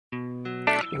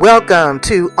Welcome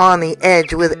to On the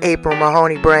Edge with April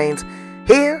Mahoney Brains.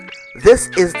 Here, this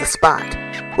is the spot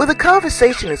where the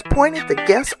conversation is pointed, the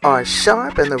guests are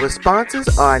sharp, and the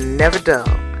responses are never dull.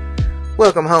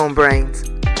 Welcome home, Brains.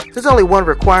 There's only one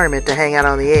requirement to hang out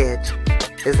on the edge,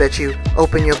 is that you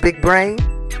open your big brain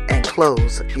and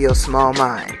close your small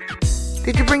mind.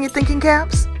 Did you bring your thinking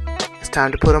caps? It's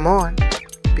time to put them on,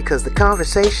 because the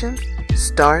conversation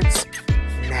starts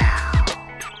now.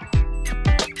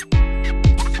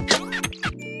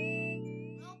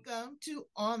 Welcome to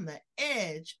On the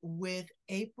Edge with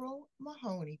April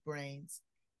Mahoney Brains.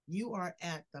 You are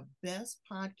at the best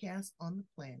podcast on the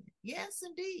planet. Yes,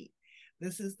 indeed.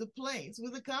 This is the place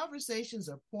where the conversations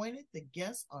are pointed, the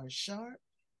guests are sharp,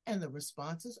 and the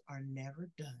responses are never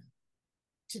done.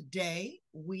 Today,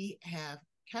 we have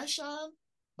Kanchan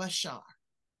Bhaskar.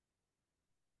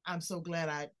 I'm so glad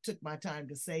I took my time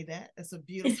to say that. It's a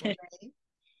beautiful name.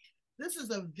 This is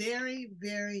a very,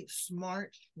 very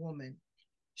smart woman.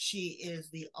 She is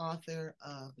the author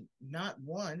of not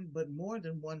one, but more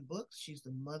than one book. She's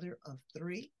the mother of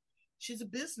 3. She's a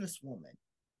businesswoman,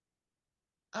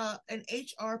 an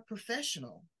HR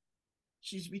professional.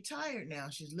 She's retired now.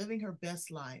 She's living her best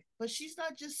life, but she's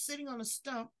not just sitting on a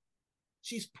stump.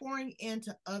 She's pouring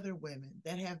into other women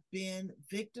that have been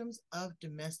victims of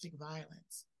domestic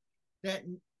violence, that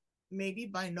maybe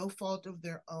by no fault of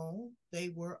their own, they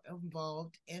were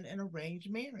involved in an arranged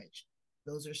marriage.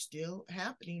 Those are still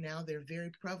happening now. They're very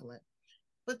prevalent,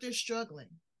 but they're struggling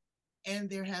and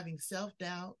they're having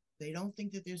self-doubt. They don't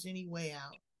think that there's any way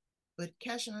out. But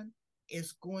Kanchan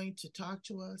is going to talk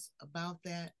to us about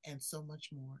that and so much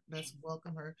more. Let's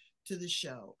welcome her to the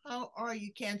show. How are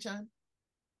you, Kanchan?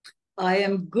 I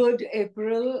am good,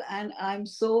 April, and I'm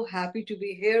so happy to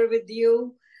be here with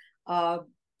you,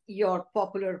 your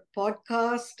popular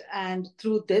podcast. And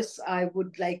through this, I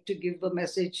would like to give a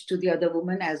message to the other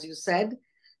woman, as you said.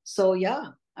 So, yeah,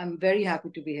 I'm very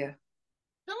happy to be here.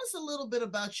 Tell us a little bit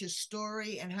about your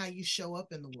story and how you show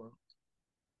up in the world.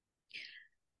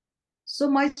 So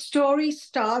my story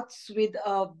starts with,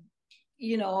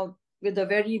 with a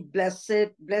very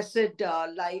blessed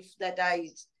life that I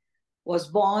was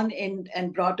born in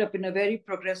and brought up in a very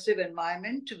progressive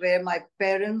environment where my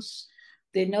parents,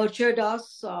 they nurtured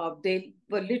us. They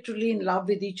were literally in love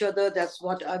with each other. That's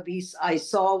what I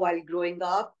saw while growing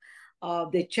up.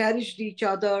 They cherished each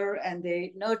other and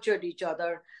they nurtured each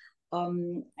other.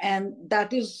 And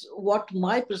that is what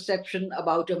my perception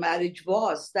about a marriage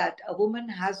was, that a woman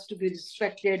has to be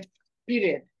respected,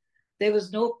 period. There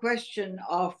was no question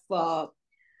of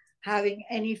having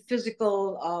any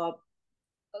physical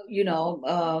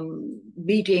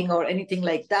beating or anything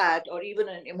like that, or even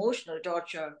an emotional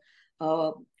torture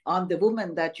on the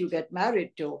woman that you get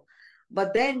married to.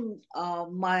 But then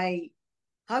my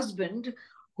husband,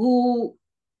 who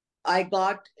I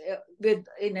got with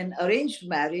in an arranged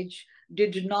marriage,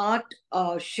 did not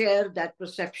share that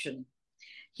perception.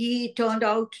 He turned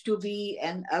out to be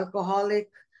an alcoholic,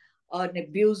 an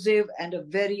abusive, and a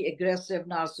very aggressive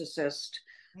narcissist.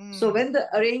 So when the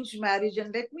arranged marriage,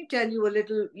 and let me tell you a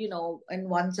little, in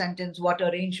one sentence, what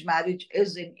arranged marriage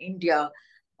is in India.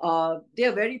 They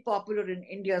are very popular in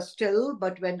India still,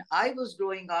 but when I was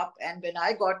growing up and when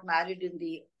I got married in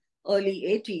the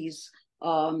early 80s,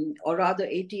 or rather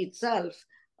 80 itself,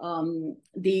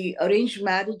 the arranged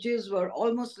marriages were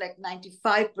almost like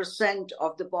 95%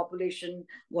 of the population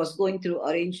was going through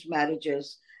arranged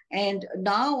marriages. And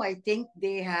now I think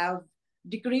they have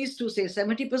decreased to say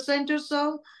 70% or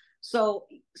so. So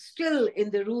still in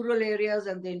the rural areas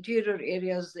and the interior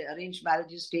areas, the arranged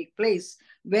marriages take place,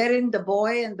 wherein the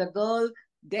boy and the girl,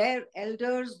 their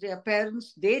elders, their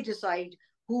parents, they decide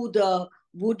who the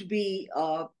would-be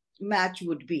match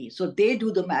would be. So they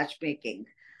do the matchmaking.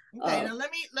 Okay, now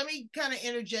let me kind of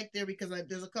interject there because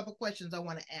there's a couple questions I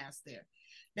want to ask there.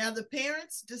 Now the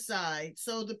parents decide,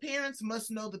 so the parents must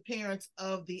know the parents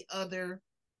of the other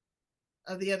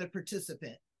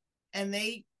participant, and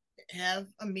they have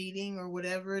a meeting or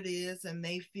whatever it is, and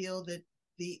they feel that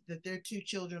that their 2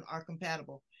 children are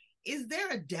compatible. Is there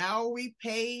a dowry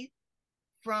paid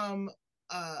from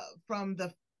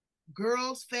the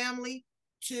girl's family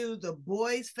to the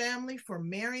boy's family for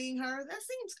marrying her? That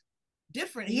seems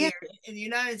different here. In the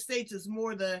United States. It's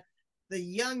more the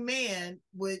young man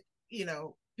would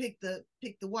pick the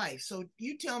wife. So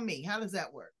you tell me, how does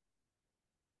that work?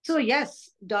 So yes,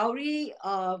 dowry,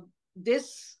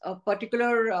 this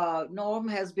particular norm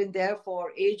has been there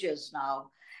for ages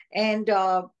now. And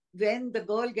when the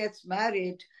girl gets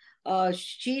married,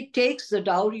 she takes the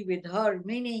dowry with her,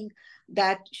 meaning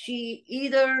that she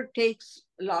either takes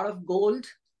a lot of gold,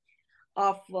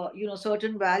 of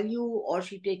certain value, or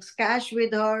she takes cash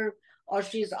with her, or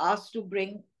she's asked to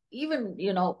bring even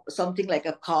something like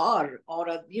a car, or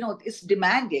it's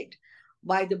demanded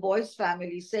by the boy's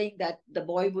family, saying that the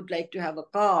boy would like to have a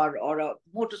car or a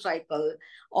motorcycle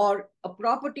or a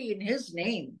property in his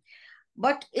name,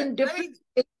 but in Let different.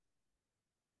 me,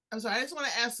 I'm sorry, I just want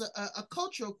to ask a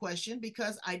cultural question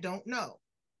because I don't know.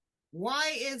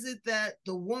 Why is it that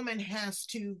the woman has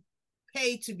to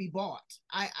pay to be bought?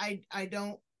 I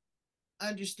don't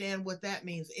understand what that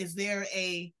means. Is there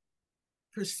a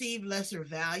perceived lesser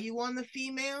value on the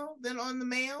female than on the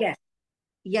male? Yes,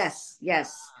 yes,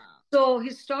 yes. So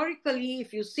historically,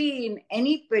 if you see in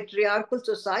any patriarchal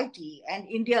society, and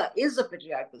India is a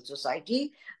patriarchal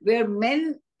society where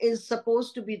men is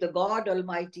supposed to be the God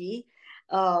Almighty,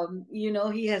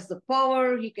 he has the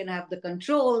power, he can have the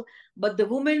control, but the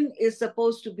woman is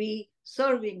supposed to be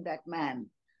serving that man.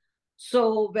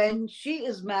 So when she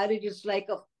is married, it's like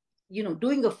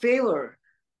doing a favor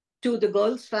to the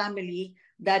girl's family,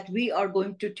 that we are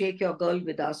going to take your girl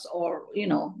with us, or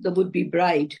the would be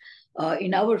bride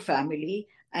in our family.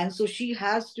 And so she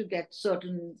has to get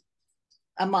certain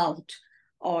amount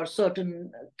or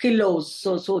certain kilos,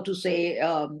 so to say,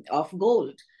 of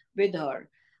gold with her.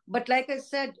 But like I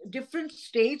said, different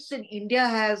states in India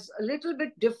has a little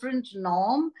bit different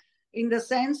norm, in the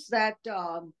sense that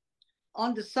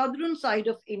on the southern side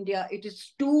of India, it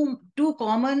is too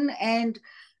common, and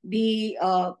the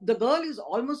girl is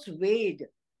almost weighed,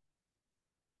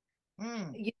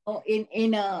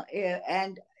 in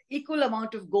and equal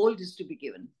amount of gold is to be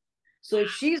given. So if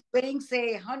she's weighing,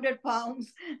 say, 100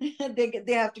 pounds, they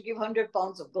have to give 100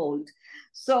 pounds of gold.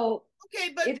 So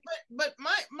Okay, it but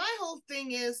my whole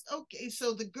thing is, okay,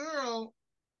 so the girl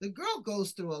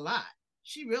goes through a lot.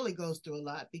 She really goes through a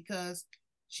lot because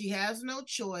she has no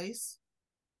choice.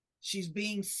 She's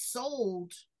being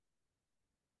sold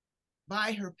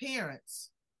by her parents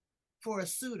for a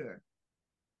suitor.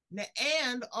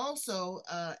 And also,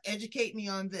 educate me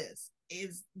on this.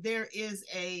 Is there is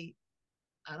a,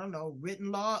 I don't know,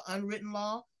 written law, unwritten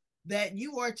law, that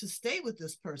you are to stay with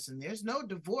this person? There's no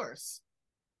divorce.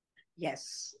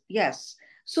 Yes, yes.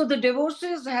 So the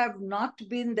divorces have not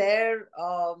been there.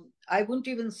 I wouldn't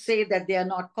even say that they are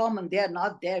not common. They are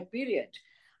not there, period.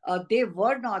 They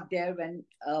were not there when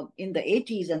in the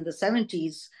 80s and the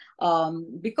 70s,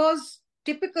 because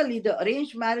typically the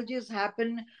arranged marriages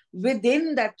happen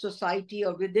within that society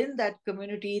or within that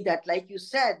community, that, like you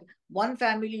said, one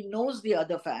family knows the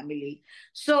other family.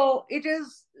 So it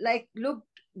is like looked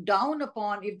down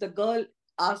upon if the girl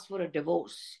asks for a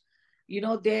divorce.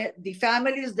 The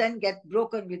families then get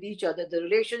broken with each other, the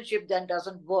relationship then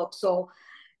doesn't work. So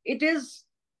it is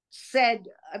said,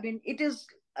 I mean, it is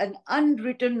an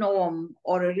unwritten norm,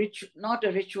 or not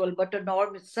a ritual, but a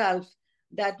norm itself,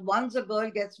 that once a girl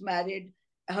gets married,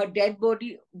 her dead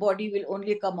body will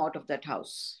only come out of that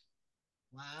house.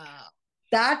 Wow.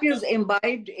 That is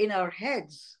imbibed in our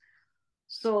heads.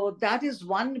 So that is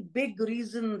one big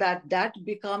reason that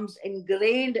becomes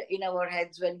ingrained in our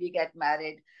heads when we get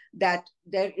married, that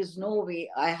there is no way,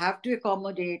 I have to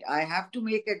accommodate, I have to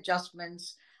make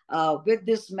adjustments with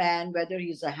this man, whether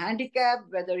he's a handicap,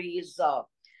 whether he's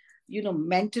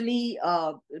mentally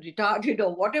retarded,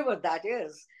 or whatever that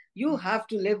is. You have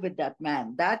to live with that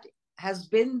man. That has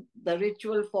been the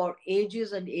ritual for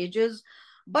ages and ages.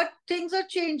 But things are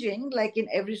changing, like in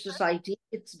every society,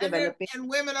 it's developing. And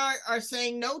women are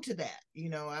saying no to that.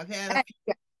 I've had a And,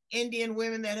 few Indian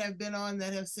women that have been on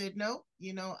that have said no.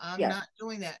 I'm yes, not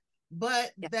doing that.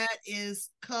 But yes. that is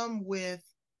come with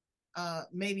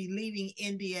maybe leaving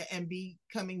India and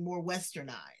becoming more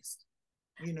westernized.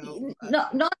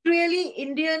 Not really.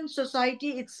 Indian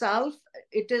society itself,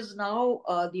 it is now,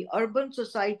 the urban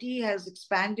society has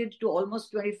expanded to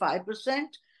almost 25%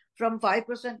 from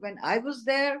 5% when I was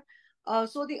there.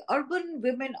 So the urban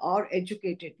women are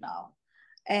educated now.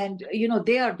 And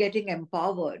they are getting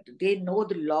empowered, they know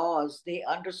the laws, they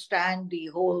understand the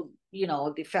whole,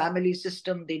 the family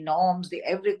system, the norms, the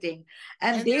everything.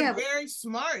 And And they they're have. very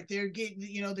smart. They're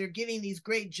getting these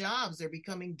great jobs. They're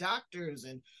becoming doctors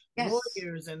and Yes.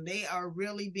 lawyers, and they are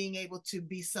really being able to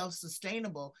be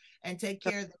self-sustainable and take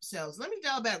care of themselves. Let me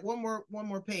dial back one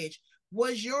more page.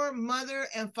 Was your mother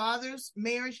and father's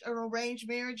marriage an arranged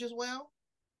marriage as well?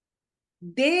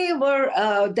 They were,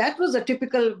 that was a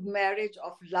typical marriage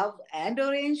of love and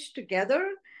arranged together.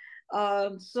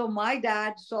 So my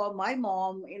dad saw my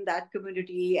mom in that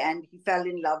community, and he fell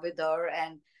in love with her.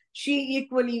 And she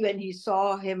equally, when he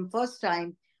saw him first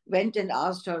time, went and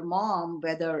asked her mom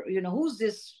whether, who's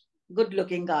this good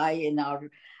looking guy in our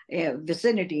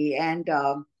vicinity. And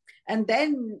And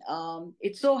then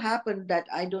it so happened that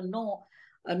I don't know,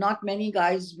 not many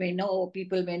guys may know,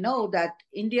 people may know that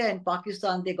India and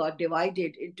Pakistan, they got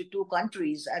divided into two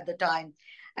countries at the time.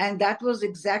 And that was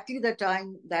exactly the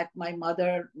time that my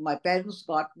parents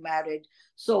got married.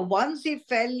 So once he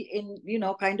fell in,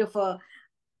 kind of a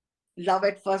love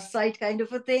at first sight kind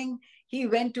of a thing, he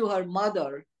went to her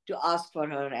mother to ask for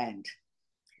her hand.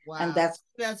 And Wow, that's,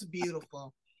 that's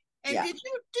beautiful. And yeah. did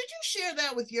you share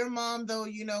that with your mom though?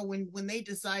 When they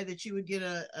decided that you would get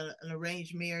an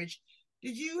arranged marriage,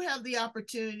 did you have the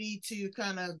opportunity to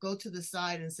kind of go to the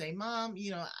side and say, "Mom,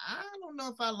 I don't know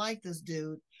if I like this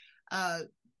dude. Uh,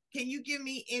 can you give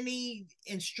me any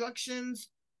instructions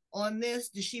on this?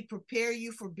 Did she prepare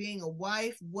you for being a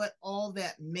wife? What all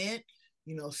that meant?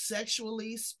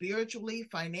 Sexually, spiritually,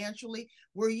 financially?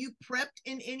 Were you prepped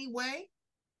in any way?"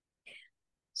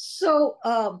 So,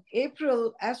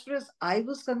 April, as far as I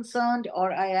was concerned,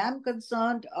 or I am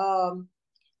concerned,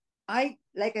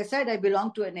 like I said, I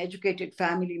belong to an educated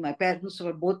family. My parents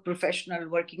were both professional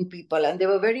working people and they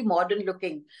were very modern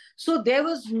looking. So there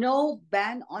was no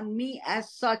ban on me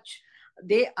as such.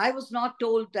 I was not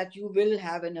told that you will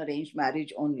have an arranged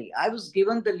marriage only. I was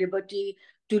given the liberty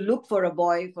to look for a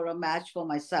boy, for a match for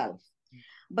myself.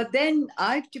 But then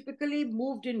I've typically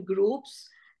moved in groups,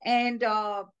 and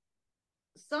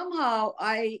somehow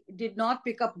I did not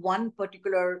pick up one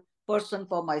particular person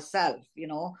for myself.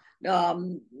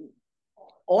 Um,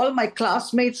 all my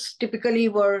classmates typically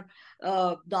were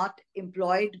not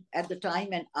employed at the time,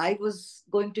 and I was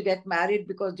going to get married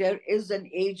because there is an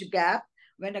age gap.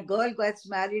 When a girl gets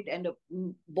married and a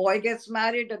boy gets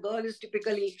married, a girl is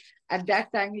typically, at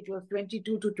that time it was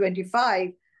 22 to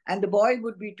 25, and the boy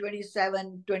would be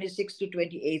 27, 26 to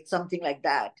 28, something like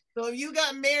that. So if you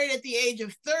got married at the age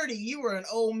of 30, you were an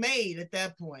old maid at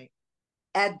that point.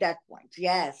 At that point,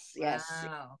 yes, yes.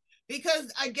 Wow.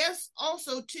 Because I guess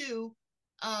also too,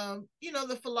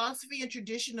 the philosophy and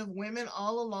tradition of women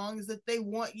all along is that they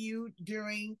want you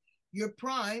during your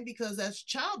prime because that's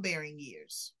childbearing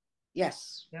years.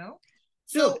 Yes. True.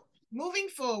 So moving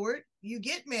forward, you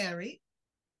get married.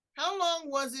 How long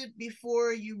was it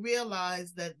before you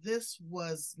realized that this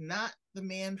was not the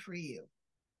man for you?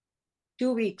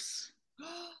 2 weeks.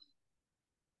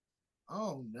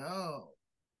 Oh no.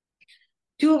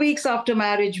 2 weeks after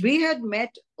marriage. We had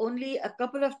met only a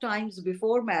couple of times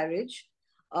before marriage,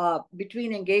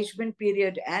 between engagement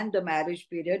period and the marriage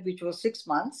period, which was 6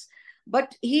 months.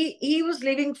 But he was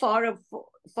living far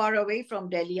away from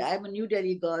Delhi. I'm a New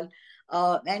Delhi girl,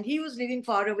 and he was living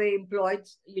far away, employed,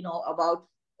 about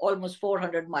almost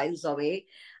 400 miles away.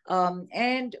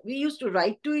 And we used to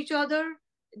write to each other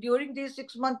during this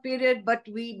 6 month period, but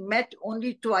we met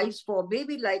only twice for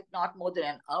maybe like not more than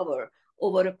an hour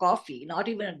over a coffee, not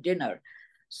even a dinner.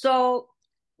 So,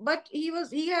 but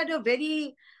he had a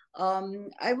very,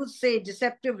 I would say,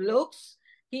 deceptive looks.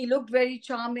 He looked very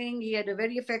charming. He had a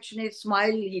very affectionate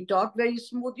smile. He talked very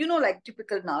smooth, like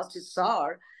typical nasty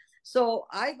sour. So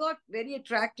I got very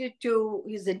attracted to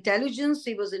his intelligence.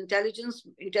 He was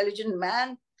intelligent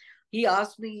man. He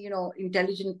asked me,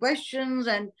 intelligent questions,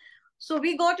 and so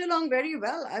we got along very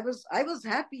well. I was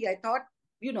happy. I thought,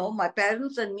 my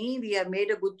parents and me, we have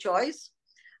made a good choice,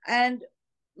 and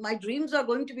my dreams are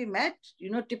going to be met.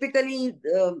 Typically,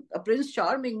 a Prince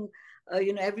Charming,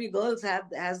 every girl's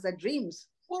has their dreams.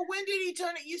 Well, when did he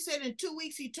turn it? You said in 2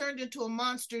 weeks he turned into a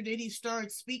monster. Did he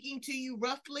start speaking to you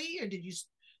roughly, or did you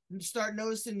start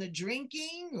noticing the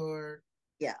drinking, or?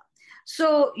 Yeah.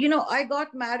 So, I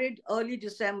got married early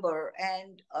December,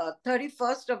 and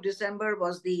 31st of December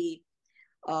was the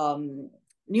um,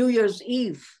 New Year's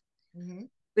Eve. Mm-hmm.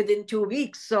 Within 2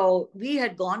 weeks. So we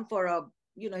had gone for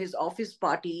his office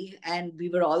party, and we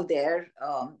were all there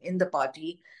in the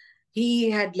party. He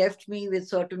had left me with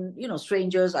certain,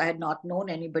 strangers. I had not known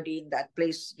anybody in that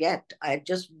place yet. I had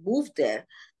just moved there.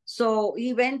 So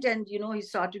he went and, he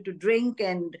started to drink,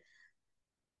 and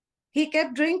he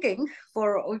kept drinking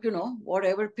for,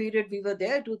 whatever period we were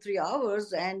there, 2 3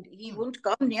 hours, and he wouldn't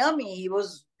come near me.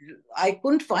 I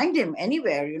couldn't find him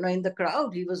anywhere, in the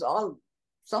crowd. He was all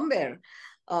somewhere.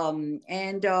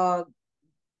 And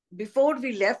before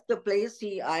we left the place,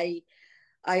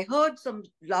 I heard some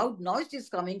loud noises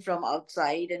coming from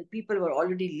outside, and people were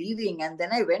already leaving. And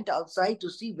then I went outside to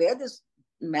see where this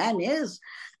man is,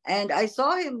 and I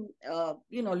saw him,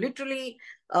 literally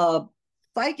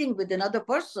fighting with another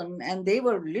person, and they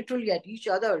were literally at each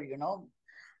other,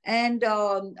 and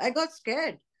I got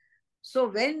scared. So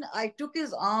when I took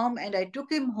his arm and I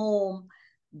took him home,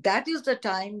 that is the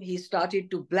time he started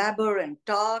to blabber and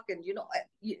talk. And,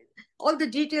 all the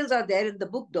details are there in the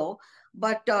book, though.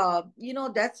 But,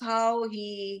 that's how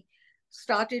he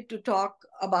started to talk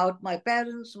about my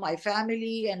parents, my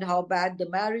family, and how bad the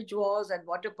marriage was, and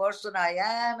what a person I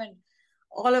am, and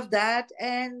all of that.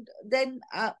 And then,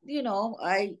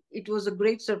 it was a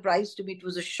great surprise to me. It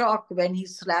was a shock when he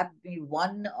slapped me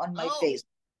one on my Oh, face.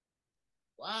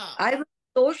 wow. I was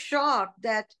so shocked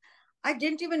that I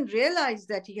didn't even realize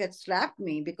that he had slapped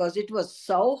me because it was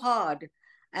so hard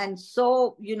and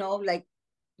so, like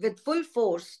with full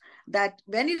force, that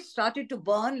when it started to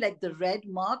burn like the red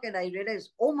mark, and I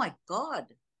realized, oh my God,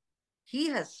 he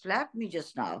has slapped me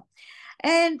just now.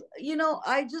 And,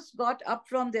 I just got up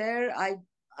from there.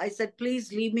 I said,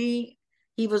 please leave me.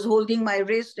 He was holding my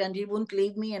wrist and he wouldn't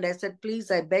leave me. And I said,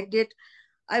 please, I begged it.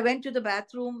 I went to the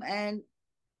bathroom and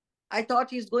I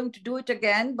thought he's going to do it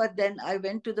again, but then I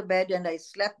went to the bed and I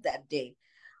slept that day.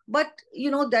 But,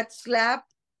 that slap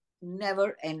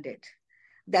never ended.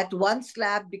 That one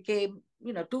slap became,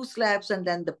 two slaps, and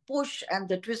then the push and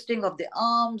the twisting of the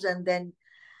arms. And then,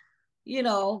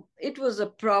 it was a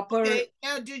proper. Okay.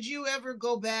 Now, did you ever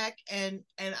go back and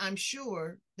I'm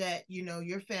sure that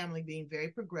your family being very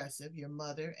progressive, your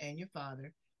mother and your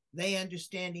father, they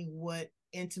understanding what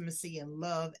intimacy and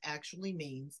love actually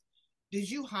means. Did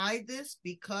you hide this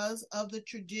because of the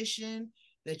tradition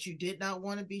that you did not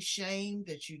want to be shamed,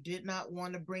 that you did not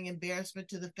want to bring embarrassment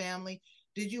to the family?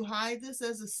 Did you hide this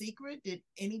as a secret? Did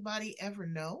anybody ever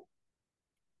know?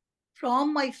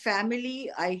 From my family,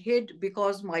 I hid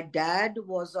because my dad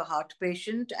was a heart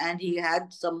patient and he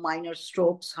had some minor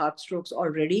strokes, heart strokes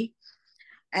already.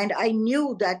 And I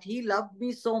knew that he loved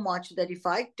me so much that if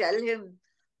I tell him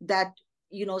that,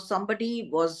 somebody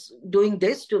was doing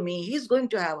this to me, he's going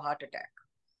to have a heart attack.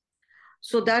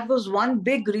 So that was one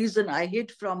big reason I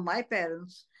hid from my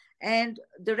parents. And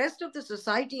the rest of the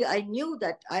society, I knew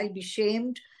that I'll be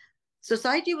shamed.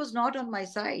 Society was not on my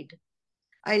side.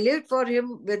 I lived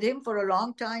with him for a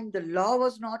long time. The law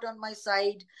was not on my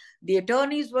side. The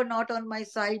attorneys were not on my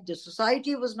side. The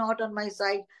society was not on my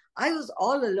side. I was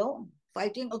all alone,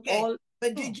 fighting Okay, all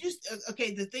but alone.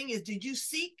 okay, the thing is, did you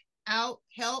seek out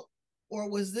help, or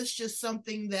was this just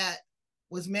something that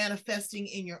was manifesting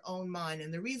in your own mind?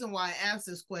 And the reason why I ask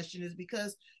this question is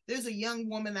because there's a young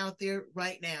woman out there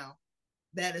right now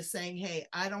that is saying, hey,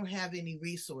 I don't have any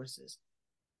resources.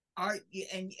 Are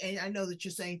and I know that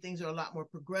you're saying things are a lot more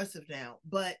progressive now,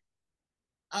 but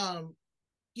um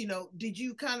did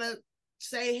you kind of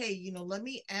say, hey, let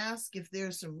me ask if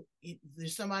there's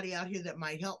somebody out here that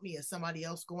might help me? Is somebody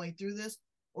else going through this?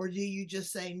 Or do you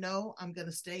just say, no, I'm going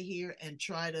to stay here and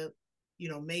try to,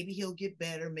 maybe he'll get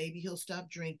better, maybe he'll stop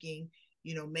drinking,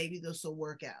 maybe this will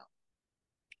work out?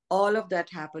 All of that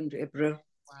happened, April.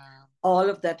 Wow. All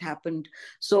of that happened.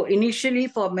 So initially,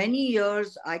 for many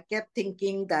years, I kept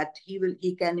thinking that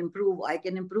he can improve. I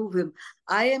can improve him.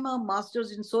 I am a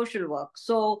master's in social work.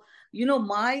 So,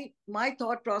 my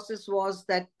thought process was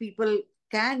that people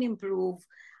can improve.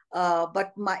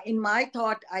 But in my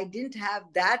thought, I didn't have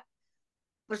that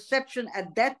perception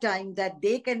at that time that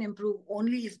they can improve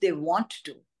only if they want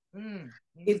to. Mm,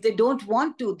 If mm, they don't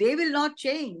want to, they will not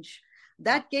change.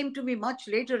 That came to me much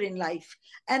later in life.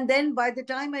 And then by the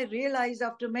time I realized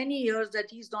after many years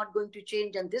that he's not going to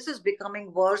change, and this is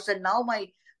becoming worse, and now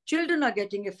my children are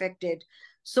getting affected. right.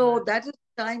 So that is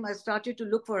the time I started to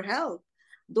look for help.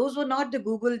 Those were not the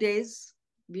Google days.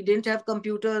 We didn't have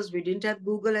computers, we didn't have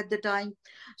Google at the time.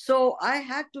 So I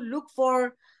had to look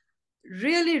for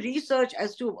really research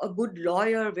as to a good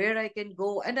lawyer, where I can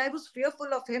go. And I was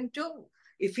fearful of him too.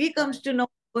 If he comes Right. to know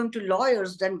going to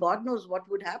lawyers, then God knows what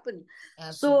would happen.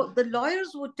 So Absolutely. the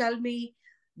lawyers would tell me,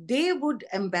 they would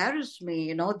embarrass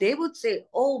me, they would say,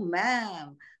 oh,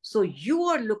 ma'am, so you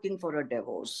are looking for a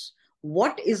divorce.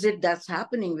 What is it that's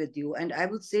happening with you? And I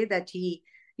would say that he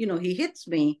hits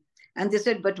me. And they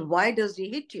said, but why does he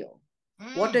hit you?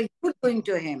 What Mm, are you doing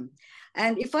to him?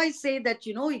 And if I say that,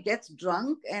 he gets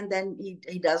drunk and then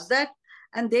he does that,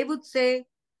 and they would say,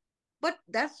 but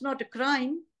that's not a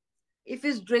crime. If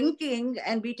he's drinking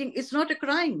and beating, it's not a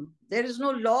crime. There is no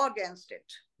law against it.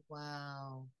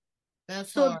 wow.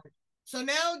 That's So hard. So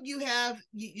now you have,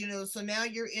 so now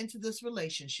you're into this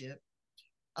relationship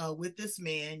with this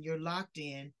man. You're locked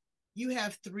in. You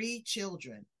have three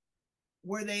children.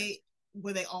 Were they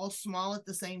were they all small at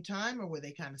the same time, or were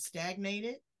they kind of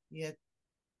stagnated? Yeah.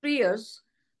 3 years.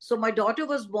 So my daughter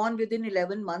was born within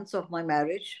 11 months of my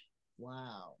marriage.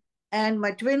 Wow. And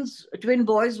my twin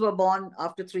boys were born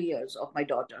after 3 years of my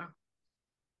daughter,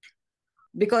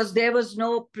 because there was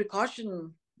no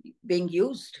precaution being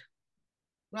used.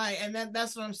 Right, and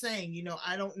that's what I'm saying.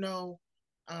 I don't know.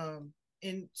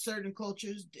 In certain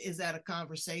cultures, is that a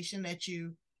conversation that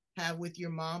you have with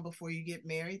your mom before you get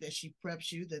married? That she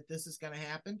preps you that this is going to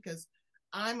happen? Because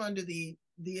I'm under the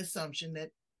assumption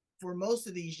that for most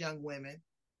of these young women,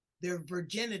 their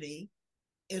virginity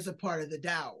is a part of the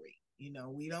dowry. You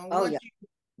know, Oh yeah,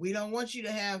 we don't want you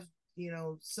to have,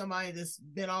 somebody that's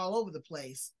been all over the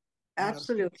place.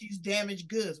 absolutely. She's damaged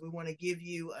goods. We want to give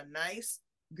you a nice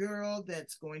girl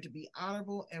that's going to be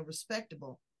honorable and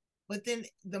respectable. But then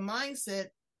the mindset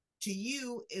to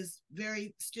you is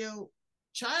very still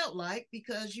childlike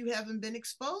because you haven't been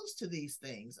exposed to these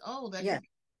things. Oh, Yeah.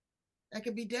 that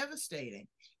could be devastating.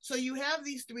 So you have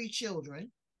these three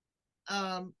children.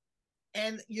 Um,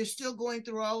 and you're still going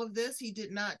through all of this. He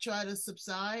did not try to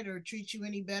subside or treat you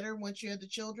any better once you had the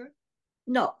children.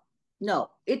 No,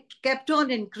 no. It kept on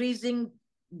increasing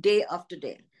day after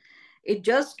day. It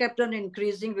just kept on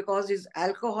increasing because his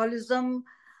alcoholism,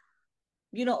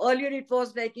 earlier it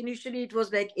was like, initially it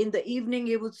was like in the evening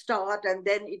he would start, and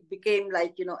then it became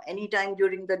like, anytime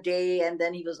during the day, and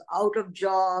then he was out of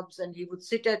jobs and he would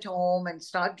sit at home and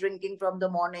start drinking from the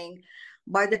morning.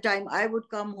 By the time I would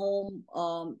come home,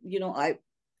 I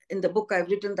in the book I've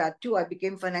written that too, I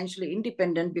became financially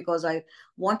independent because I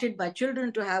wanted my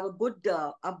children to have a good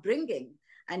upbringing,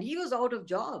 and he was out of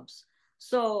jobs.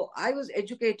 So I was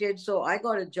educated, so I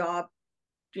got a job,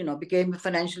 became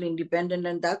financially independent.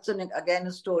 And that's again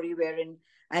a story wherein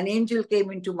an angel came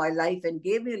into my life and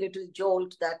gave me a little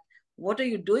jolt that, what are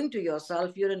you doing to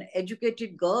yourself? You're an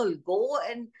educated girl. Go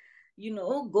and,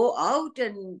 go out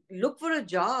and look for a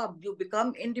job. You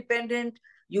become independent.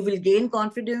 You will gain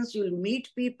confidence. You'll meet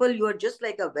people. You are just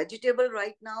like a vegetable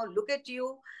right now. Look at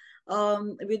you,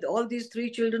 with all these three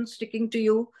children sticking to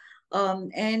you.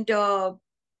 And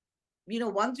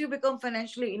once you become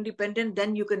financially independent,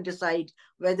 then you can decide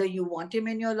whether you want him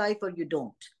in your life or you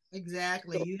don't.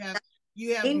 Exactly. So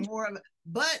You have in more of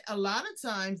but a lot of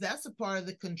times that's a part of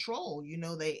the control.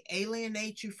 They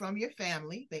alienate you from your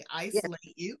family, they yes,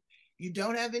 isolate you. You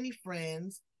don't have any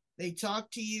friends. They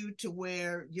talk to you to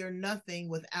where you're nothing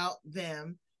without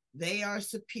them. They are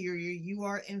superior, you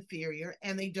are inferior,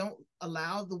 and they don't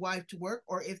allow the wife to work,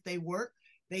 or if they work,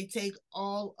 they take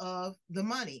all of the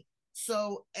money.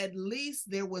 So at least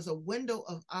there was a window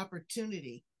of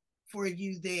opportunity for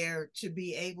you there to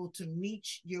be able to meet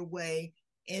your way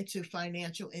into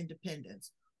financial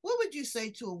independence. What would you say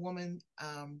to a woman,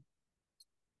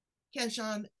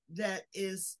 Kanchan, that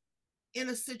is in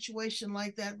a situation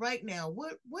like that right now?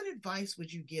 What advice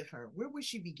would you give her? Where would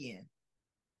she begin?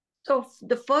 so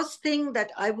the first thing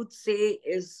that I would say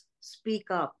is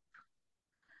speak up.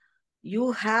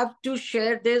 You have to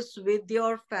share this with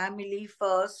your family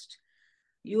first.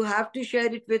 You have to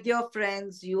share it with your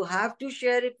friends. You have to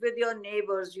share it with your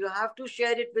neighbors. You have to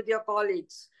share it with your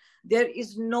colleagues. There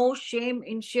is no shame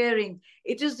in sharing.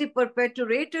 It is the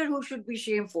perpetrator who should be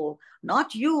shameful,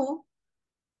 not you.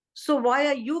 So why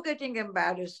are you getting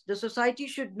embarrassed? The society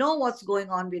should know what's going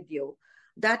on with you.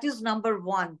 That is number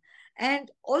one.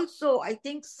 And also, I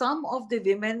think some of the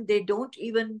women, they don't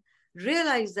even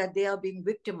realize that they are being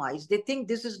victimized. They think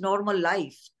this is normal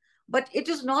life. But it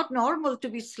is not normal to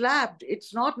be slapped.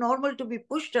 It's not normal to be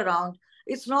pushed around.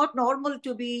 It's not normal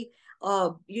to be,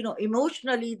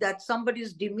 emotionally that somebody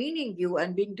is demeaning you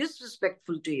and being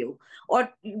disrespectful to you. Or,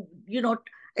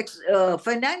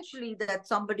 financially that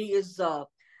somebody is,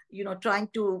 trying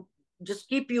to just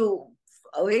keep you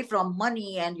away from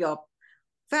money and your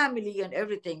family and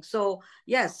everything. So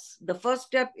yes, the first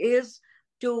step is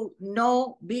to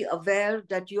know, be aware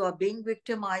that you are being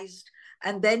victimized,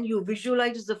 and then you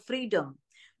visualize the freedom.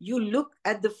 You look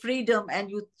at the freedom and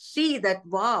you see that,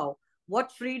 wow,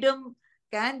 what freedom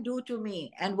can do to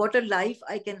me and what a life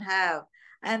I can have.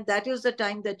 And that is the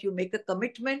time that you make a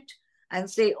commitment and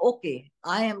say, okay,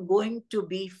 I am going to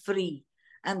be free.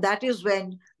 And that is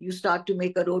when you start to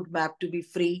make a roadmap to be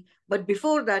free. But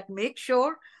before that, make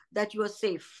sure that you are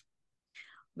safe.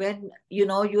 When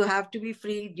you have to be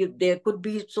free, there could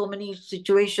be so many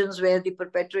situations where the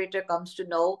perpetrator comes to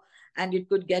know, and it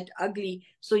could get ugly.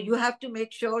 So you have to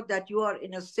make sure that you are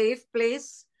in a safe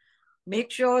place.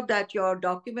 Make sure that your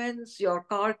documents, your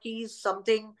car keys,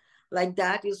 something like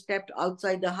that is kept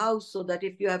outside the house, so that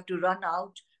if you have to run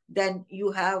out, then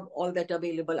you have all that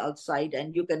available outside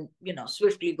and you can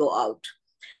swiftly go out.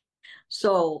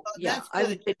 So Oh, yeah, that's I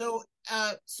would good.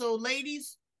 say So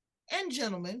ladies and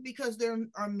gentlemen, because there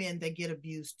are men that get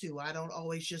abused too. I don't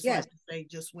always just yes. like to say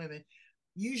just women.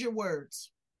 Use your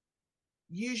words,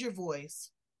 use your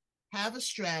voice, have a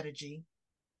strategy.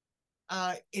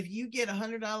 If you get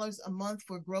 $100 a month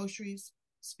for groceries,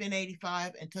 spend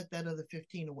 85 and tuck that other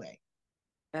 15 away.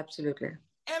 Absolutely.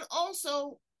 And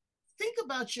also think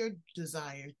about your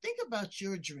desire. Think about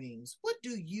your dreams. What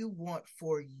do you want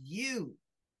for you?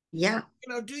 Yeah.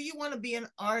 Do you want to be an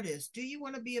artist? Do you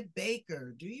want to be a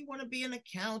baker? Do you want to be an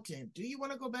accountant? Do you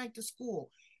want to go back to school?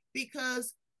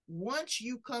 Because once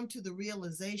you come to the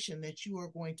realization that you are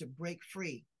going to break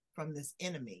free from this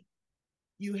enemy,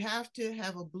 you have to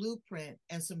have a blueprint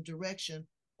and some direction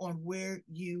on where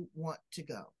you want to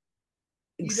go.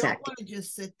 You don't Exactly. want to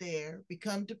just sit there,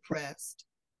 become depressed.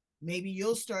 Maybe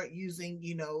you'll start using,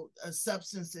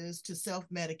 substances to self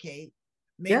medicate.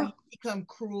 Maybe Yeah. you become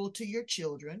cruel to your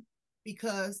children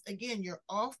because, again, you're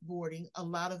offboarding a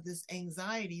lot of this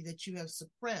anxiety that you have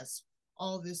suppressed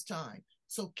all this time.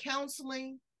 So,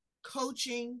 counseling,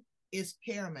 coaching is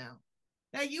paramount.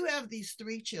 Now, you have these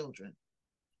three children.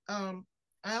 Um,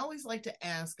 I always like to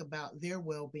ask about their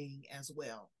well being as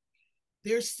well.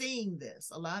 They're seeing this.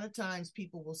 A lot of times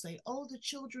people will say, oh, the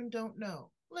children don't know.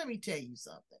 Let me tell you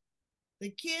something. The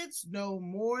kids know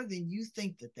more than you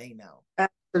think that they know.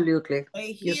 Absolutely.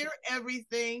 They Yes. hear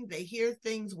everything. They hear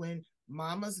things when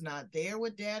mama's not there,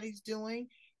 what daddy's doing.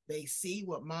 They see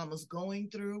what mama's going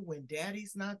through when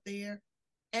daddy's not there.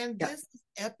 And Yeah. this is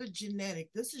epigenetic.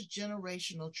 This is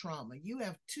generational trauma. You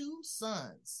have two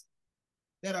sons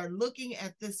that are looking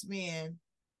at this man,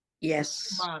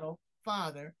 Yes. model,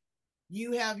 father.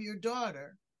 You have your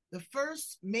daughter. The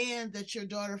first man that your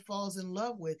daughter falls in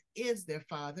love with is their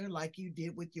father, like you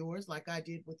did with yours, like I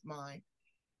did with mine.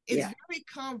 It's Yeah. very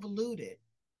convoluted.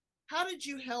 How did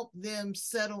you help them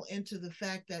settle into the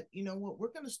fact that, you know what,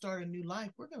 we're going to start a new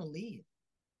life, we're going to leave?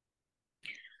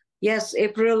 Yes,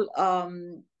 April.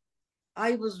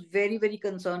 I was very, very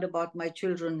concerned about my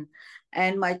children.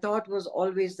 And my thought was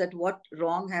always that what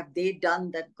wrong have they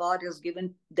done that God has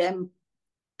given them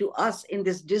to us in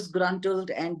this disgruntled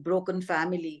and broken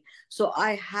family? So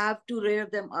I have to rear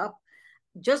them up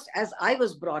just as I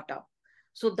was brought up.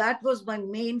 So that was my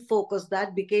main focus.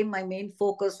 That became my main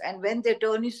focus. And when the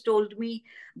attorneys told me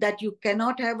that you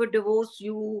cannot have a divorce,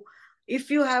 if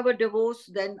you have a divorce,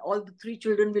 then all the three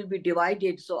children will be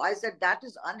divided. So I said that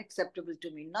is unacceptable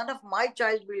to me. None of my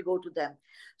child will go to them.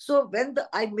 So when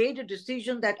I made a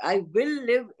decision that I will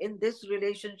live in this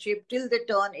relationship till they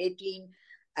turn 18,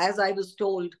 as I was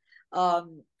told,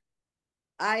 um,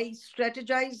 I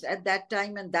strategized at that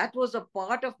time, and that was a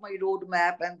part of my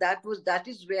roadmap, and that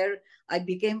is where I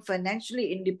became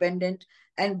financially independent.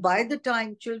 And by the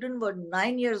time children were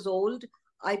 9 years old,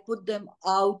 I put them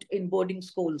out in boarding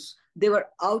schools. They were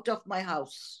out of my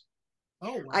house.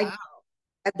 Oh, I wow.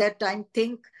 at that time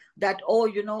think that, oh,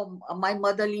 my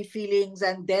motherly feelings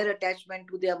and their attachment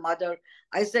to their mother.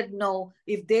 I said no.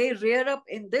 If they rear up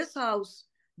in this house,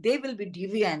 they will be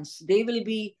deviants. They will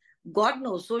be, God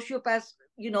knows, sociopaths.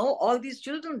 All these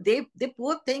children, they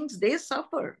poor things, they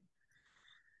suffer.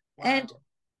 And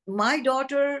Wow. my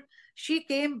daughter, she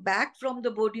came back from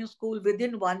the boarding school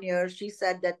within 1 year. She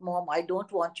said that, Mom, I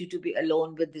don't want you to be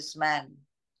alone with this man.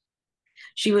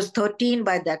 She was 13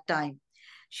 by that time.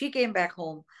 She came back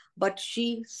home, but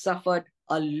she suffered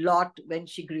a lot when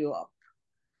she grew up.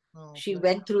 Oh, She bless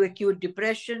went through her. acute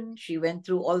depression. She went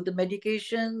through all the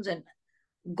medications, and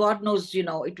God knows,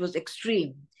 it was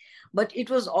extreme. But it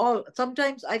was all,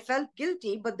 sometimes I felt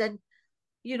guilty, but then,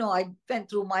 I went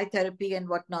through my therapy and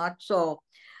whatnot. So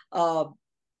uh,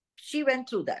 she went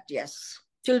through that, yes.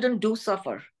 Children do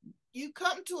suffer. You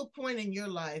come to a point in your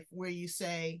life where you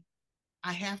say,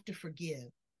 I have to forgive.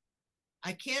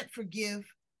 I can't forgive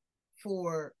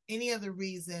for any other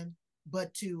reason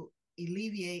but to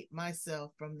alleviate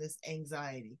myself from this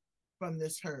anxiety, from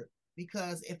this hurt.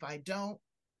 Because if I don't,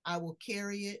 I will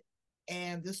carry it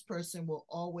and this person will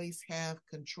always have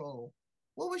control.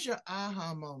 What was your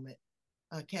aha moment,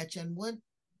 Kanchan?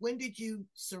 When did you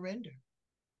surrender?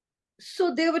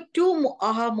 So there were two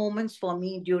aha moments for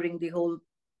me during the whole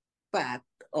path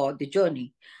or the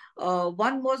journey.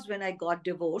 One was when I got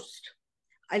divorced.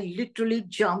 I literally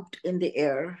jumped in the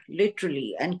air,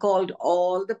 literally, and called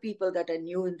all the people that I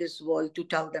knew in this world to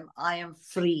tell them, I am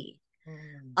free.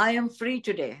 Mm, I am free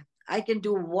today. I can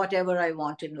do whatever I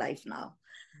want in life now.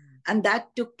 mm. And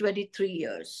that took 23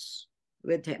 years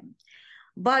with him.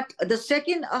 But the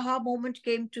second aha moment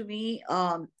came to me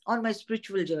on my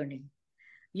spiritual journey.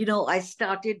 I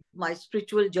started my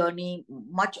spiritual journey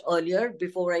much earlier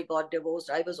before I got divorced.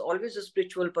 I was always a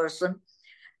spiritual person,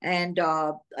 and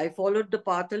I followed the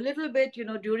path a little bit.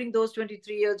 During those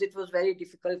 23 years it was very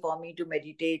difficult for me to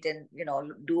meditate and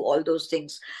do all those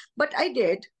things, but I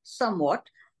did somewhat.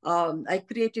 I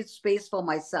created space for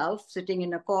myself, sitting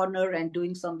in a corner and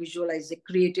doing some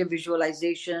creative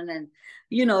visualization, and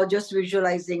just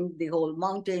visualizing the whole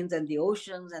mountains and the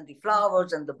oceans and the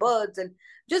flowers and the birds, and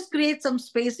just create some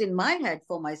space in my head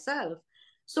for myself.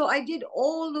 So I did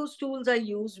all those tools I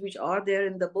use, which are there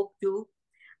in the book too.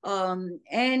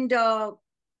 And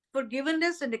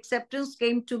forgiveness and acceptance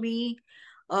came to me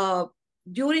uh,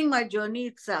 during my journey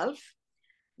itself.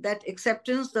 That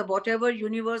acceptance, that whatever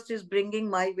universe is bringing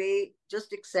my way,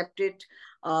 just accept it.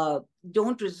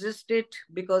 Don't resist it,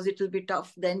 because it will be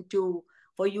tough then to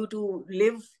for you to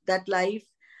live that life.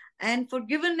 And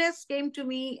forgiveness came to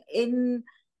me in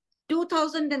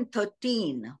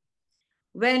 2013,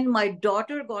 when my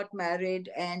daughter got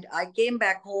married and I came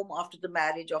back home after the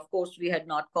marriage. Of course, we had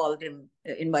not called him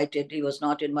invited. He was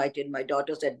not invited. My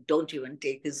daughter said, "Don't even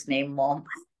take his name, mom."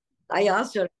 I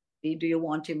asked her, "Do you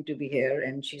want him to be here?"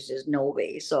 And she says, "No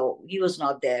way." So he was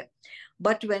not there.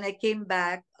 But when I came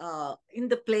back in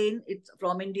the plane, it's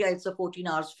from India, it's a 14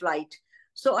 hours flight.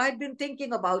 So I'd been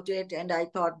thinking about it, and I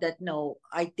thought that no,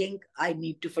 I think I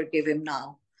need to forgive him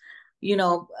now.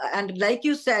 And like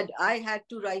you said, I had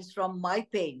to rise from my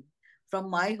pain,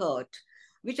 from my hurt,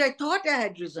 which I thought I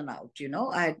had risen out.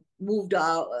 I had moved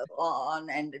on,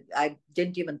 and I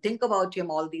didn't even think about him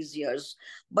all these years.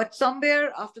 But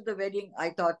somewhere after the wedding,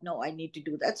 I thought, no, I need to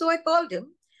do that. So I called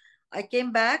him. I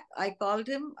came back, I called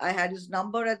him. I had his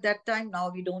number at that time. Now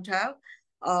we don't have.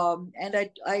 And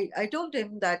I told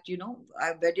him that,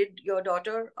 I wedded your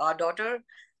daughter, our daughter.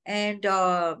 And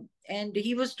and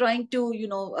he was trying to,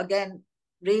 again,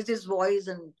 raise his voice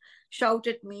and shout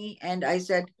at me. And I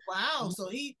said, Wow. So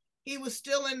he was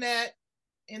still in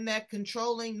that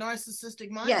controlling narcissistic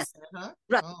yes, mindset, huh?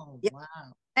 right. Oh, Yeah.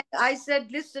 wow. And I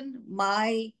said, listen,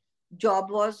 my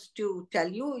job was to tell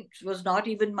you. It was not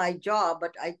even my job,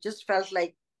 but I just felt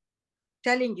like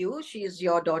telling you she is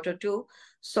your daughter too.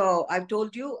 So I've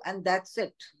told you, and that's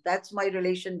it. That's my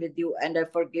relation with you, and I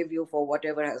forgive you for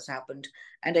whatever has happened.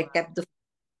 And Wow.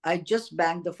 I just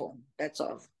banged the phone. That's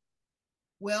all.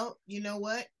 Well, you know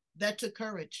what? That took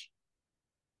courage.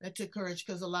 That took courage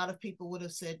because a lot of people would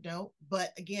have said no.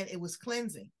 But again, it was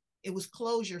cleansing. It was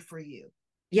closure for you.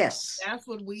 Yes. That's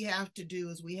what we have to do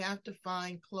is we have to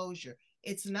find closure.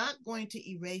 It's not going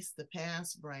to erase the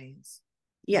past, brains.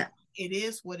 Yeah. It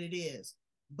is what it is.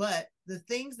 But the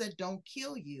things that don't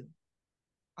kill you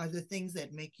are the things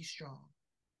that make you strong.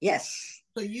 Yes.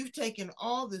 So you've taken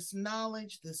all this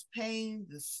knowledge, this pain,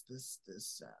 this the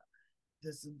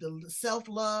self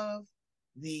love,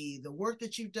 the work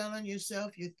that you've done on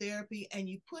yourself, your therapy, and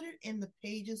you put it in the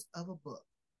pages of a book.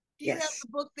 Do you have Yes. the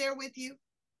book there with you?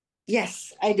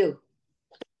 Yes, I do.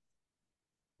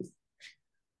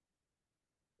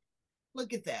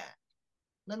 Look at that.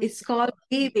 Let me It's see. called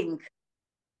Healing: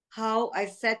 How I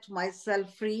Set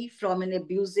Myself Free from an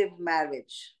Abusive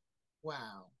Marriage.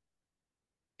 Wow,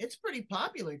 it's pretty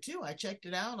popular too. I checked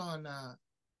it out on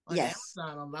Yes.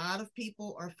 Amazon. A lot of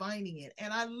people are finding it,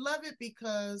 and I love it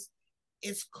because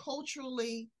it's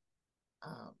culturally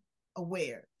um,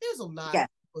 aware. There's a lot of Yes.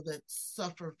 people that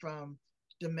suffer from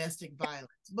domestic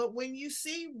violence, but when you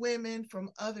see women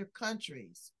from other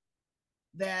countries,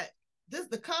 that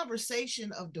the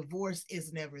conversation of divorce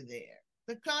is never there.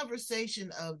 The conversation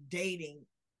of dating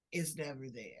is never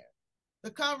there.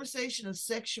 The conversation of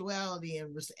sexuality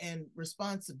and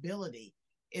responsibility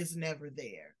is never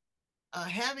there.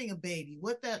 Having a baby,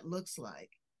 what that looks like,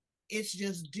 it's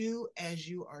just do as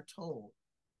you are told.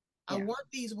 I Yeah. want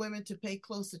these women to pay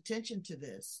close attention to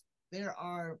this. There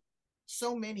are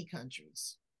so many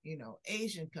countries,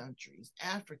 Asian countries,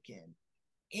 African,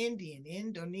 Indian,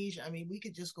 Indonesia. I mean, we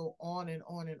could just go on and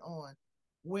on and on,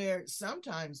 where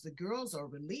sometimes the girls are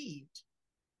relieved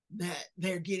that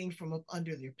they're getting from up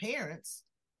under their parents.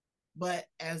 But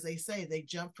as they say, they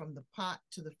jump from the pot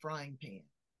to the frying pan.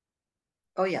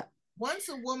 Oh, yeah. Once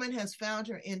a woman has found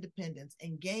her independence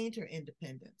and gained her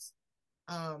independence,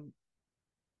 um,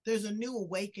 there's a new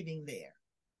awakening there.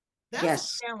 That's a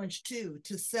Yes. challenge too,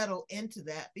 to settle into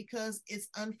that because it's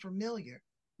unfamiliar.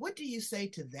 What do you say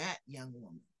to that, young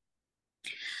woman?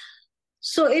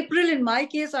 So, April, in my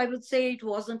case, I would say it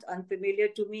wasn't unfamiliar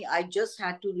to me. I just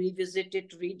had to revisit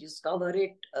it, rediscover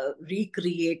it,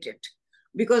 recreate it.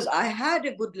 Because I had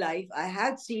a good life. I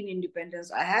had seen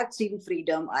independence. I had seen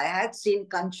freedom. I had seen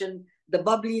Kanchan, the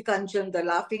bubbly Kanchan, the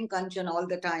laughing Kanchan all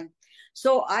the time.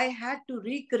 So I had to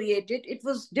recreate it. It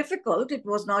was difficult. It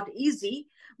was not easy.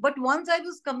 But once I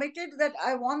was committed that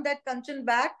I want that Kanchan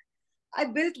back, I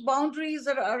built boundaries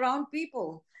around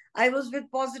people. I was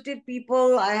with positive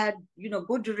people. I had,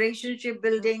 good relationship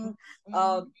building.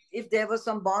 Mm-hmm. If there were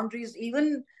some boundaries,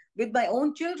 even with my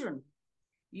own children,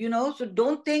 so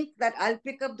don't think that I'll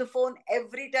pick up the phone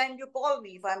every time you call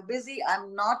me. If I'm busy,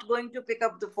 I'm not going to pick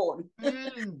up the phone.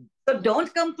 Mm. So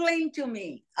don't complain to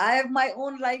me. I have my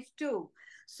own life too.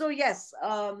 So yes,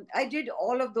 I did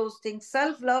all of those things.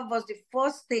 Self love was the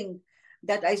first thing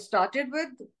that I started with,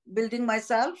 building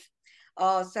myself.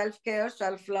 self-care,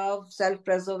 self-love,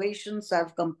 self-preservation,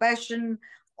 self-compassion,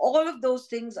 all of those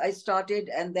things I started.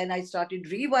 And then I started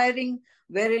rewiring,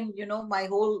 wherein, my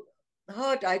whole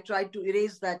hurt, I tried to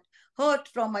erase that hurt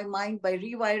from my mind by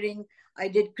rewiring. I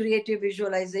did creative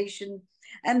visualization.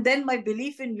 And then my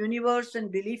belief in universe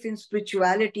and belief in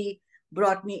spirituality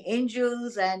brought me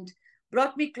angels and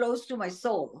brought me close to my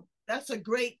soul. That's a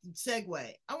great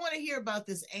segue. I want to hear about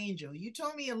this angel. You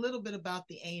told me a little bit about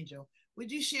the angel.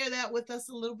 Would you share that with us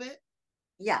a little bit?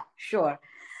 Yeah, sure.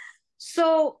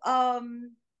 So, at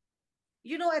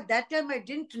that time, I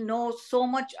didn't know so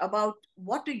much about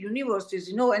what a universe is.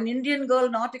 An Indian girl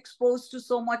not exposed to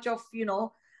so much of,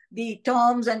 the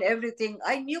terms and everything.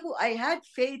 I knew I had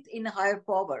faith in a higher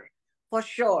power for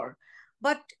sure.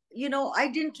 But, I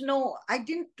didn't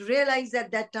realize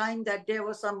at that time that there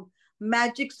were some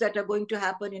magics that are going to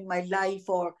happen in my life,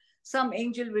 or some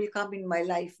angel will come in my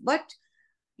life. But,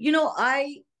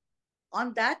 I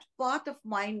on that path of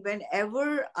mine,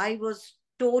 whenever I was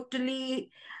totally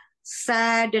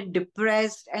sad and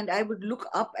depressed, and I would look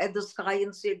up at the sky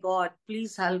and say, God,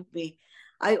 please help me.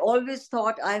 I always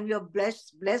thought I'm your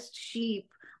blessed sheep.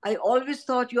 I always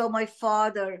thought you are my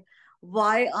father.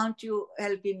 Why aren't you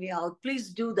helping me out? Please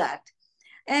do that.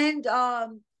 And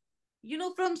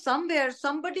from somewhere,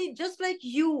 somebody just like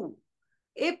you,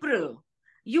 April,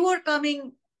 you are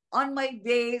coming on my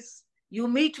base. You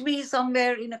meet me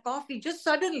somewhere in a coffee, just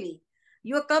suddenly.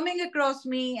 You are coming across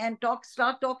me and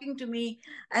start talking to me,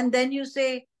 and then you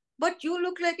say, but you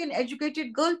look like an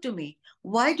educated girl to me.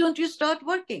 Why don't you start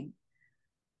working?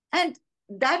 And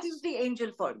that is the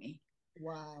angel for me.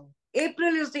 Wow.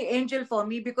 April is the angel for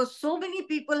me, because so many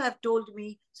people have told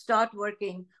me, start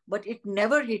working, but it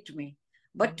never hit me.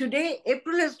 But today,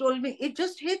 April has told me, it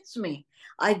just hits me.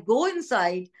 I go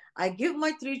inside, I give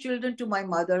my 3 children to my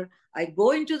mother, I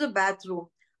go into the bathroom,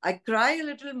 I cry a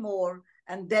little more,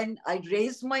 and then I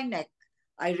raise my neck,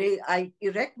 I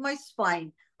erect my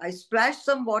spine, I splash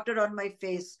some water on my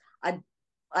face, I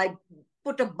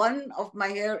put a bun of my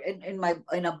hair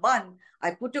in a bun,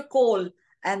 I put a coal,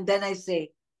 and then I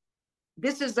say,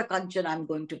 this is the Kanchan I'm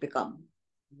going to become.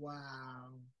 Wow.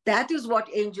 That is what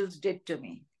angels did to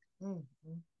me.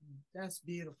 Mm-hmm. That's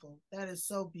beautiful. That is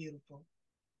so beautiful.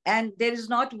 And there is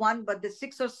not one, but the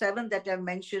 6 or 7 that I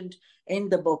mentioned in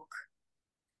the book.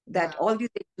 That wow. all these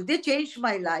things, they changed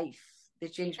my life. They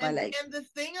changed my life. And the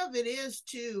thing of it is,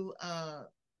 too,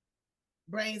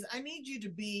 Brains, I need you to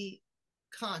be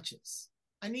conscious.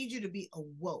 I need you to be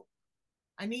awoke.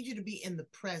 I need you to be in the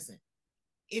present.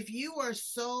 If you are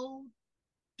so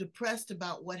depressed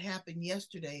about what happened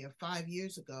yesterday or 5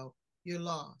 years ago, you're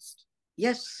lost.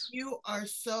 Yes. You are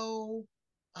so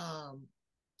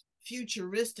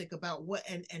futuristic about what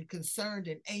and concerned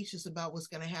and anxious about what's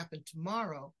going to happen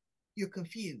tomorrow, you're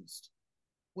confused.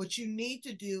 What you need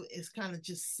to do is kind of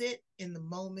just sit in the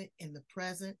moment, in the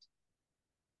present,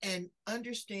 and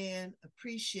understand,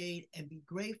 appreciate, and be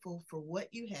grateful for what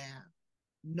you have.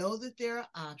 Know that there are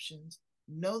options.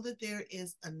 Know that there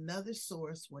is another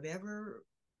source, whatever,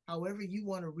 however you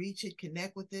want to reach it,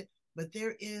 connect with it. But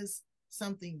there is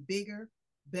something bigger,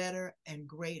 better, and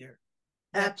greater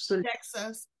that Absolutely. protects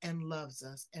us and loves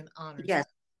us and honors yes.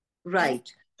 us.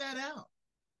 Right. And that out.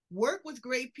 Work with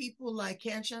great people like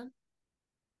Kanchan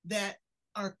that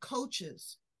are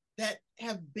coaches, that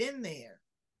have been there,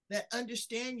 that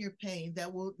understand your pain,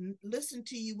 that will listen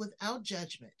to you without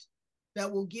judgment, that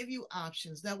will give you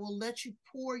options, that will let you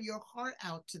pour your heart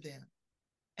out to them,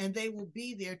 and they will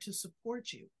be there to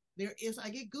support you. I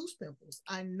get goose pimples.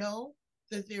 I know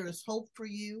that there is hope for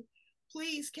you.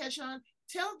 Please, Keshan,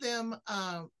 tell them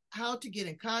how to get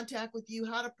in contact with you,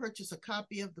 how to purchase a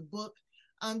copy of the book,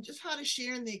 just how to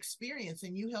share in the experience,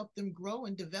 and you help them grow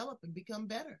and develop and become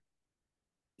better.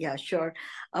 Yeah, sure.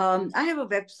 I have a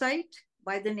website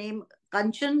by the name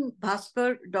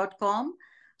kanchanbhaskar.com.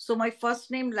 So my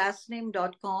first name, last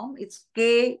name.com. It's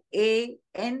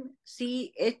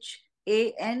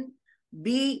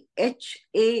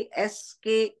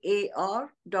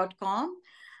KANCHANBHASKAR.com.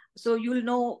 So you'll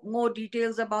know more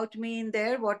details about me in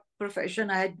there, what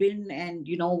profession I had been, and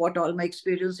what all my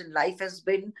experience in life has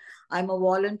been. I'm a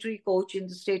voluntary coach in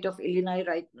the state of Illinois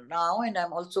right now, and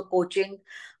I'm also coaching.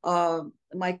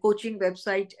 My coaching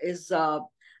website is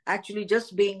actually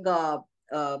just being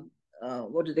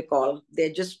what do they call? They're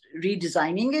just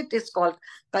redesigning it. It's called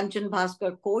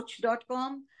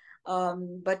kanchanbhaskarcoach.com.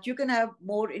 But you can have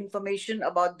more information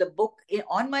about the book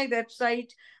on my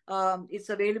website. It's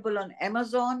available on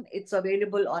Amazon. It's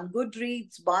available on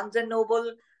Goodreads, Barnes and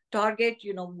Noble, Target,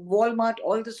 Walmart,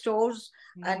 all the stores.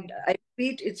 And I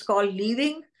repeat, it's called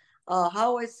Leaving,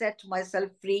 How I Set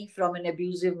Myself Free from an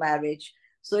Abusive Marriage.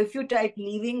 So if you type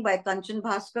Leaving by Kanchan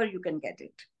Bhaskar, you can get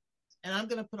it. And I'm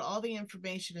going to put all the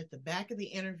information at the back of the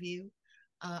interview.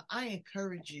 I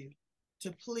encourage you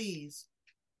to please,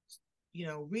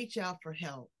 reach out for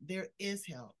help. There is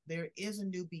help. There is a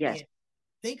new Yes. beginning.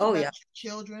 Think Oh, about yeah. your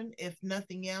children, if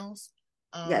nothing else.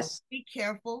 Yes. Be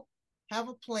careful. Have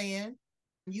a plan.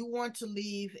 You want to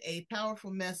leave a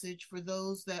powerful message for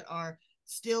those that are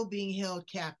still being held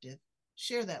captive.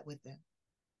 Share that with them.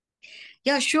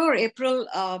 Yeah, sure, April.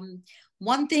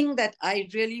 One thing that I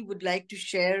really would like to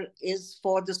share is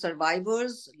for the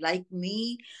survivors like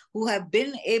me who have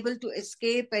been able to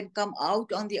escape and come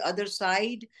out on the other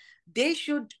side. They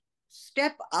should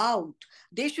step out.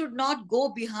 They should not go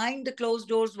behind the closed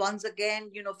doors once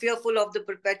again, fearful of the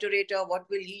perpetrator. What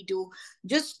will he do?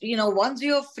 Just, once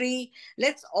you're free,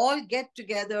 let's all get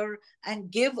together and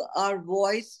give our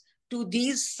voice to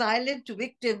these silent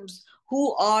victims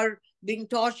who are being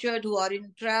tortured, who are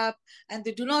in trap, and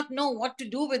they do not know what to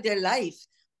do with their life.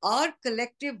 Our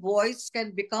collective voice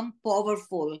can become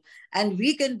powerful, and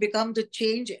we can become the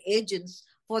change agents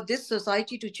for this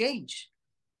society to change.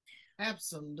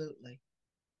 Absolutely.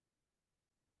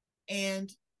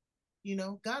 And,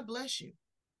 God bless you.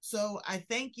 So I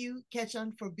thank you,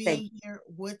 Kanchan, for being here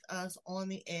with us on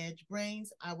The Edge.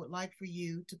 Brains, I would like for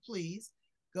you to please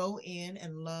go in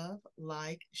and love,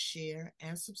 like, share,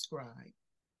 and subscribe.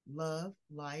 Love,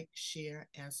 like, share,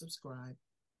 and subscribe.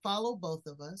 Follow both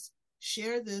of us.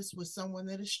 Share this with someone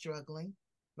that is struggling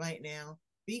right now.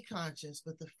 Be conscious,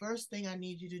 but the first thing I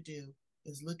need you to do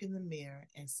is look in the mirror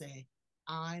and say,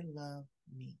 I love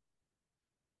me.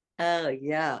 Oh,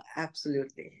 yeah,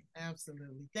 absolutely.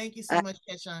 Absolutely. Thank you so much,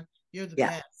 Kanchan. You're the Yeah.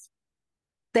 best.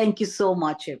 Thank you so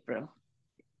much, April.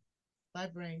 Bye,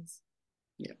 brains.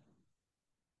 Yeah.